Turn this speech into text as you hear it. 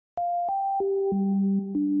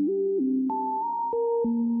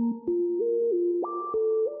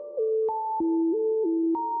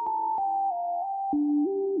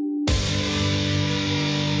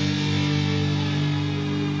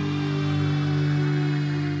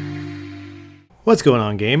What's going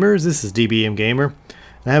on, gamers? This is DBMgamer.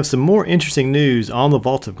 I have some more interesting news on the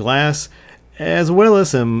Vault of Glass, as well as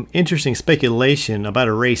some interesting speculation about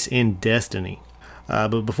a race in Destiny.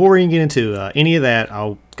 But before we can get into any of that,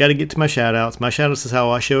 I've got to get to my shoutouts. My shoutouts is how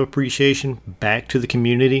I show appreciation back to the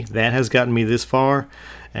community. That has gotten me this far.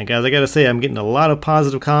 And guys, I got to say, I'm getting a lot of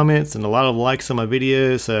positive comments and a lot of likes on my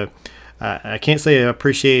videos, so I can't say I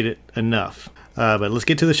appreciate it enough. But let's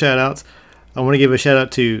get to the shoutouts. I want to give a shout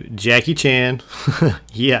out to Jackie Chan.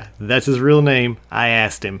 Yeah, that's his real name. I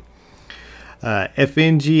asked him.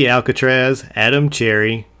 FNG Alcatraz, Adam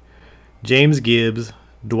Cherry, James Gibbs,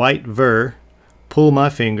 Dwight Ver, Pull My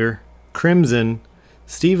Finger, Crimson,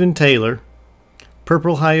 Stephen Taylor,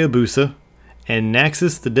 Purple Hayabusa, and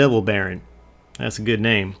Naxus the Devil Baron. That's a good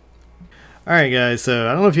name. Alright guys, so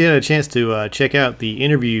I don't know if you had a chance to check out the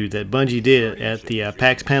interview that Bungie did at the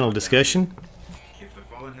PAX panel discussion.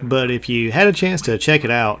 But if you had a chance to check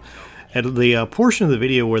it out, at the portion of the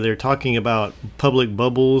video where they're talking about public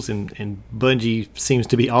bubbles, and Bungie seems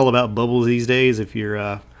to be all about bubbles these days if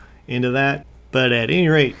you're into that. But at any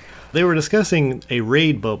rate, they were discussing a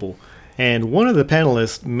raid bubble, and one of the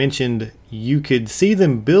panelists mentioned you could see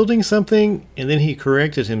them building something and then he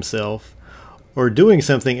corrected himself, or doing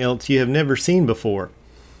something else you have never seen before.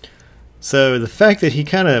 So the fact that he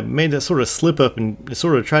kind of made that sort of slip up and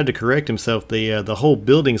sort of tried to correct himself, the whole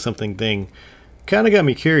building something thing, kind of got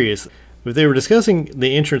me curious. If they were discussing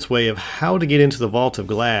the entranceway of how to get into the Vault of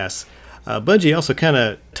Glass, Bungie also kind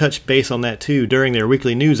of touched base on that too during their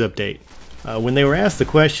weekly news update. When they were asked the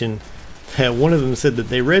question, one of them said that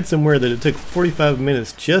they read somewhere that it took 45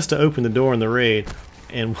 minutes just to open the door in the raid,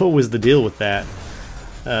 and what was the deal with that?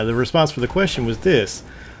 The response for the question was this.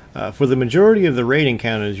 For the majority of the raid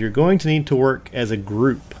encounters, you're going to need to work as a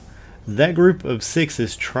group. That group of 6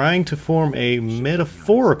 is trying to form a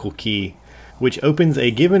metaphorical key, which opens a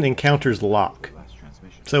given encounter's lock.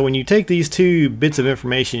 So when you take these two bits of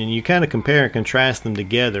information and you kind of compare and contrast them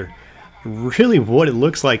together, really what it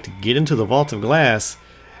looks like to get into the Vault of Glass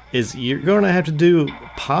is you're going to have to do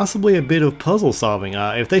possibly a bit of puzzle solving.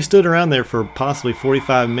 If they stood around there for possibly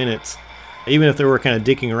 45 minutes, even if they were kind of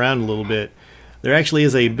dicking around a little bit, there actually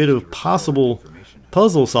is a bit of possible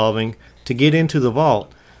puzzle solving to get into the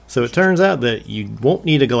vault. So it turns out that you won't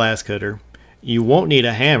need a glass cutter, you won't need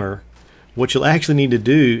a hammer. What you'll actually need to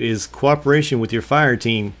do is cooperation with your fire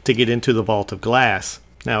team to get into the Vault of Glass.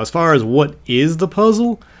 Now, as far as what is the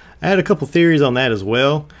puzzle, I had a couple theories on that as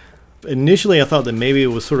well. Initially I thought that maybe it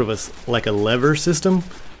was sort of like a lever system.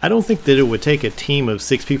 I don't think that it would take a team of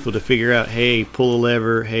 6 people to figure out, hey, pull a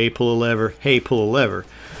lever, hey, pull a lever, hey, pull a lever.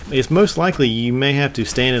 It's most likely you may have to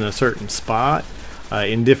stand in a certain spot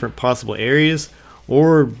in different possible areas,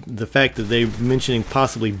 or the fact that they're mentioning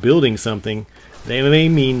possibly building something, they may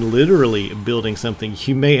mean literally building something.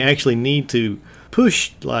 You may actually need to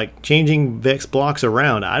push, like changing Vex blocks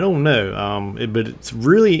around. I don't know, but it's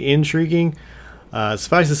really intriguing.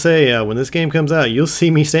 Suffice to say, when this game comes out, you'll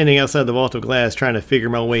see me standing outside the Vault of Glass trying to figure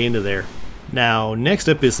my way into there. Now, next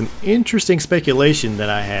up is some interesting speculation that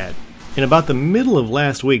I had. In about the middle of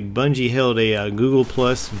last week, Bungie held a Google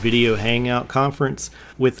Video Hangout conference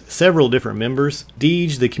with several different members,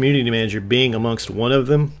 Deej, the community manager, being amongst one of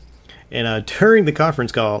them. And during the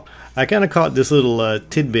conference call, I kind of caught this little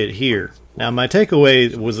tidbit here. Now, my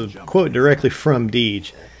takeaway was a quote directly from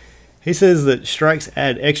Deej. He says that strikes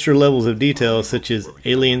add extra levels of detail such as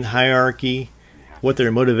alien hierarchy, what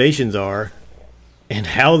their motivations are, and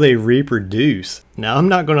how they reproduce. Now, I'm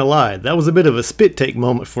not going to lie, that was a bit of a spit take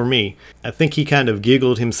moment for me. I think he kind of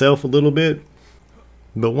giggled himself a little bit.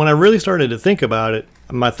 But when I really started to think about it,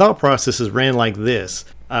 my thought processes ran like this.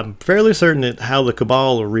 I'm fairly certain that how the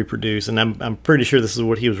Cabal will reproduce, and I'm pretty sure this is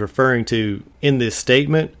what he was referring to in this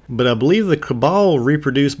statement, but I believe the Cabal will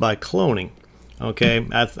reproduce by cloning. Okay,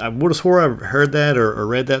 I would have swore I've heard that or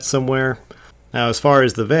read that somewhere. Now, as far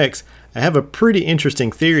as the Vex, I have a pretty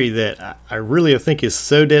interesting theory that I really think is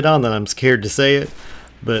so dead on that I'm scared to say it,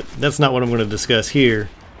 but that's not what I'm going to discuss here.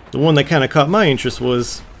 The one that kind of caught my interest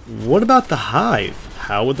was, what about the Hive?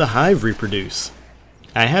 How would the Hive reproduce?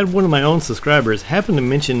 I had one of my own subscribers happen to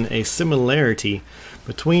mention a similarity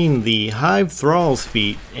between the Hive Thrall's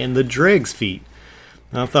feet and the Dreg's feet.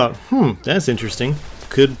 And I thought, that's interesting.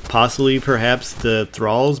 Could possibly perhaps the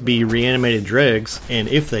Thralls be reanimated Dregs? And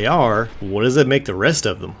if they are, what does it make the rest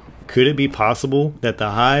of them? Could it be possible that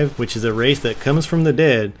the Hive, which is a race that comes from the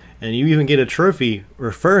dead, and you even get a trophy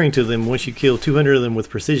referring to them once you kill 200 of them with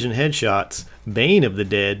precision headshots. Bane of the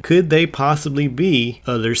Dead. Could they possibly be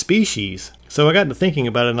other species? So I got to thinking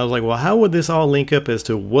about it, and I was like, well, how would this all link up as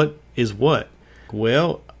to what is what?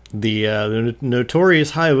 Well, the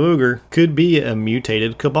notorious Hive Ogre could be a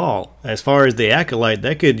mutated Cabal. As far as the Acolyte,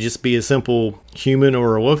 that could just be a simple human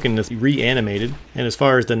or awoken that's reanimated. And as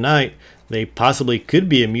far as the Knight, they possibly could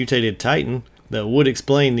be a mutated Titan. That would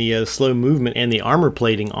explain the slow movement and the armor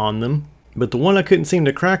plating on them. But the one I couldn't seem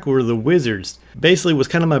to crack were the Wizards. Basically was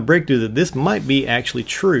kind of my breakthrough that this might be actually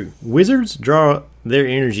true. Wizards draw their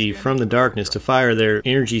energy from the darkness to fire their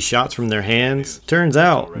energy shots from their hands. Turns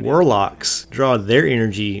out Warlocks draw their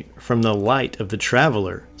energy from the light of the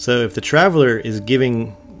Traveler. So if the Traveler is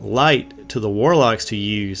giving light to the Warlocks to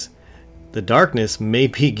use, the darkness may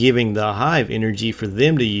be giving the Hive energy for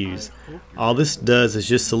them to use. All this does is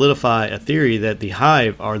just solidify a theory that the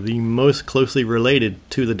Hive are the most closely related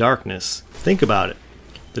to the darkness. Think about it.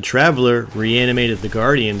 The Traveler reanimated the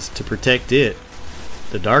Guardians to protect it.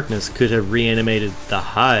 The darkness could have reanimated the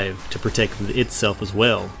Hive to protect itself as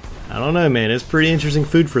well. I don't know, man. It's pretty interesting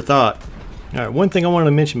food for thought. Alright, one thing I wanted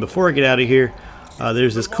to mention before I get out of here,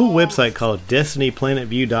 there's this cool website called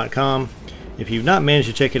DestinyPlanetView.com. If you've not managed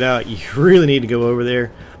to check it out, you really need to go over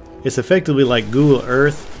there. It's effectively like Google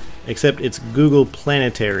Earth, except it's Google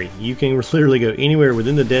Planetary. You can literally go anywhere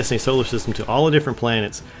within the Destiny solar system to all the different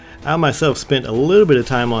planets. I myself spent a little bit of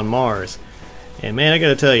time on Mars, and man, I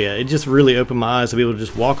gotta tell you, it just really opened my eyes to be able to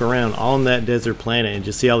just walk around on that desert planet and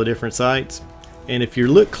just see all the different sites. And if you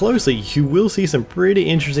look closely, you will see some pretty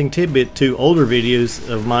interesting tidbit to older videos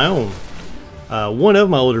of my own. One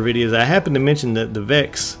of my older videos, I happened to mention that the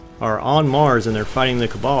Vex are on Mars and they're fighting the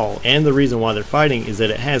Cabal, and the reason why they're fighting is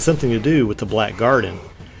that it has something to do with the Black Garden.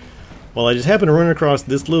 Well, I just happened to run across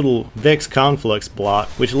this little Vex conflux block,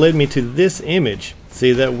 which led me to this image.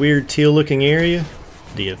 See that weird teal looking area?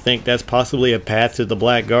 Do you think that's possibly a path to the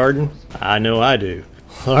Black Garden? I know I do.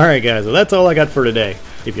 Alright guys, well that's all I got for today.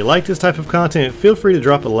 If you like this type of content, feel free to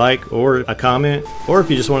drop a like or a comment, or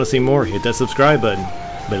if you just want to see more, hit that subscribe button.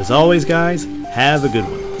 But as always guys, have a good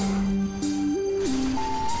one.